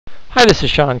Hi, this is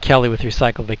Sean Kelly with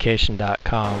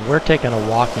RecycledVacation.com. We're taking a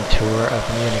walking tour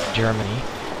of Munich, Germany,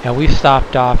 and we've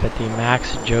stopped off at the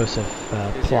Max-Joseph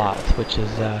Platz, which is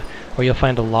where you'll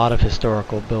find a lot of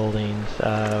historical buildings.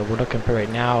 We're looking for right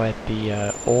now at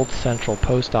the old Central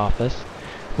Post Office,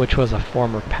 which was a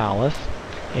former palace.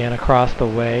 And across the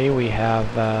way we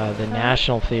have the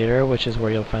National Theater, which is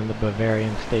where you'll find the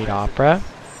Bavarian State Opera.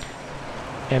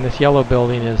 And this yellow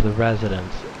building is the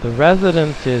Residence. The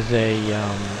Residence is a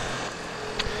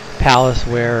palace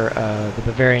where the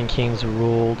Bavarian Kings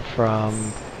ruled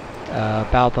from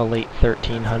about the late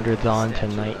 1300s on to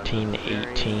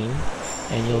 1918.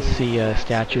 And you'll see a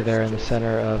statue there in the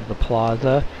center of the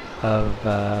plaza of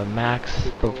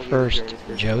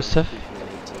Max-Joseph.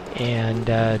 And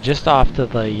just off to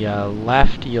the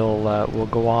left, we'll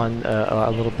go on a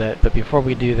little bit. But before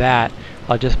we do that,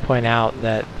 I'll just point out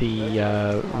that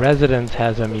the residence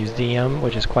has a museum,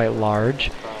 which is quite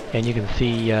large. And you can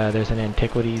see there's an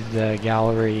antiquities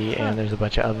gallery, and there's a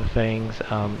bunch of other things.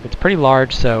 It's pretty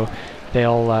large, so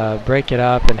they'll break it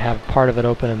up and have part of it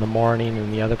open in the morning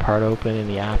and the other part open in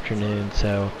the afternoon.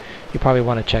 So you probably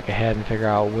want to check ahead and figure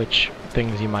out which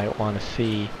things you might want to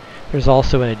see. There's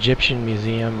also an Egyptian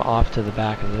museum off to the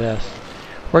back of this.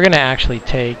 We're going to actually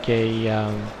take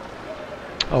a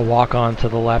walk on to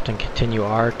the left and continue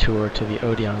our tour to the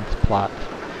Odeonsplatz.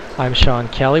 I'm Sean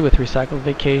Kelly with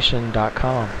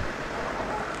RecycledVacation.com.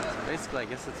 Basically, I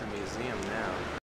guess it's a museum now.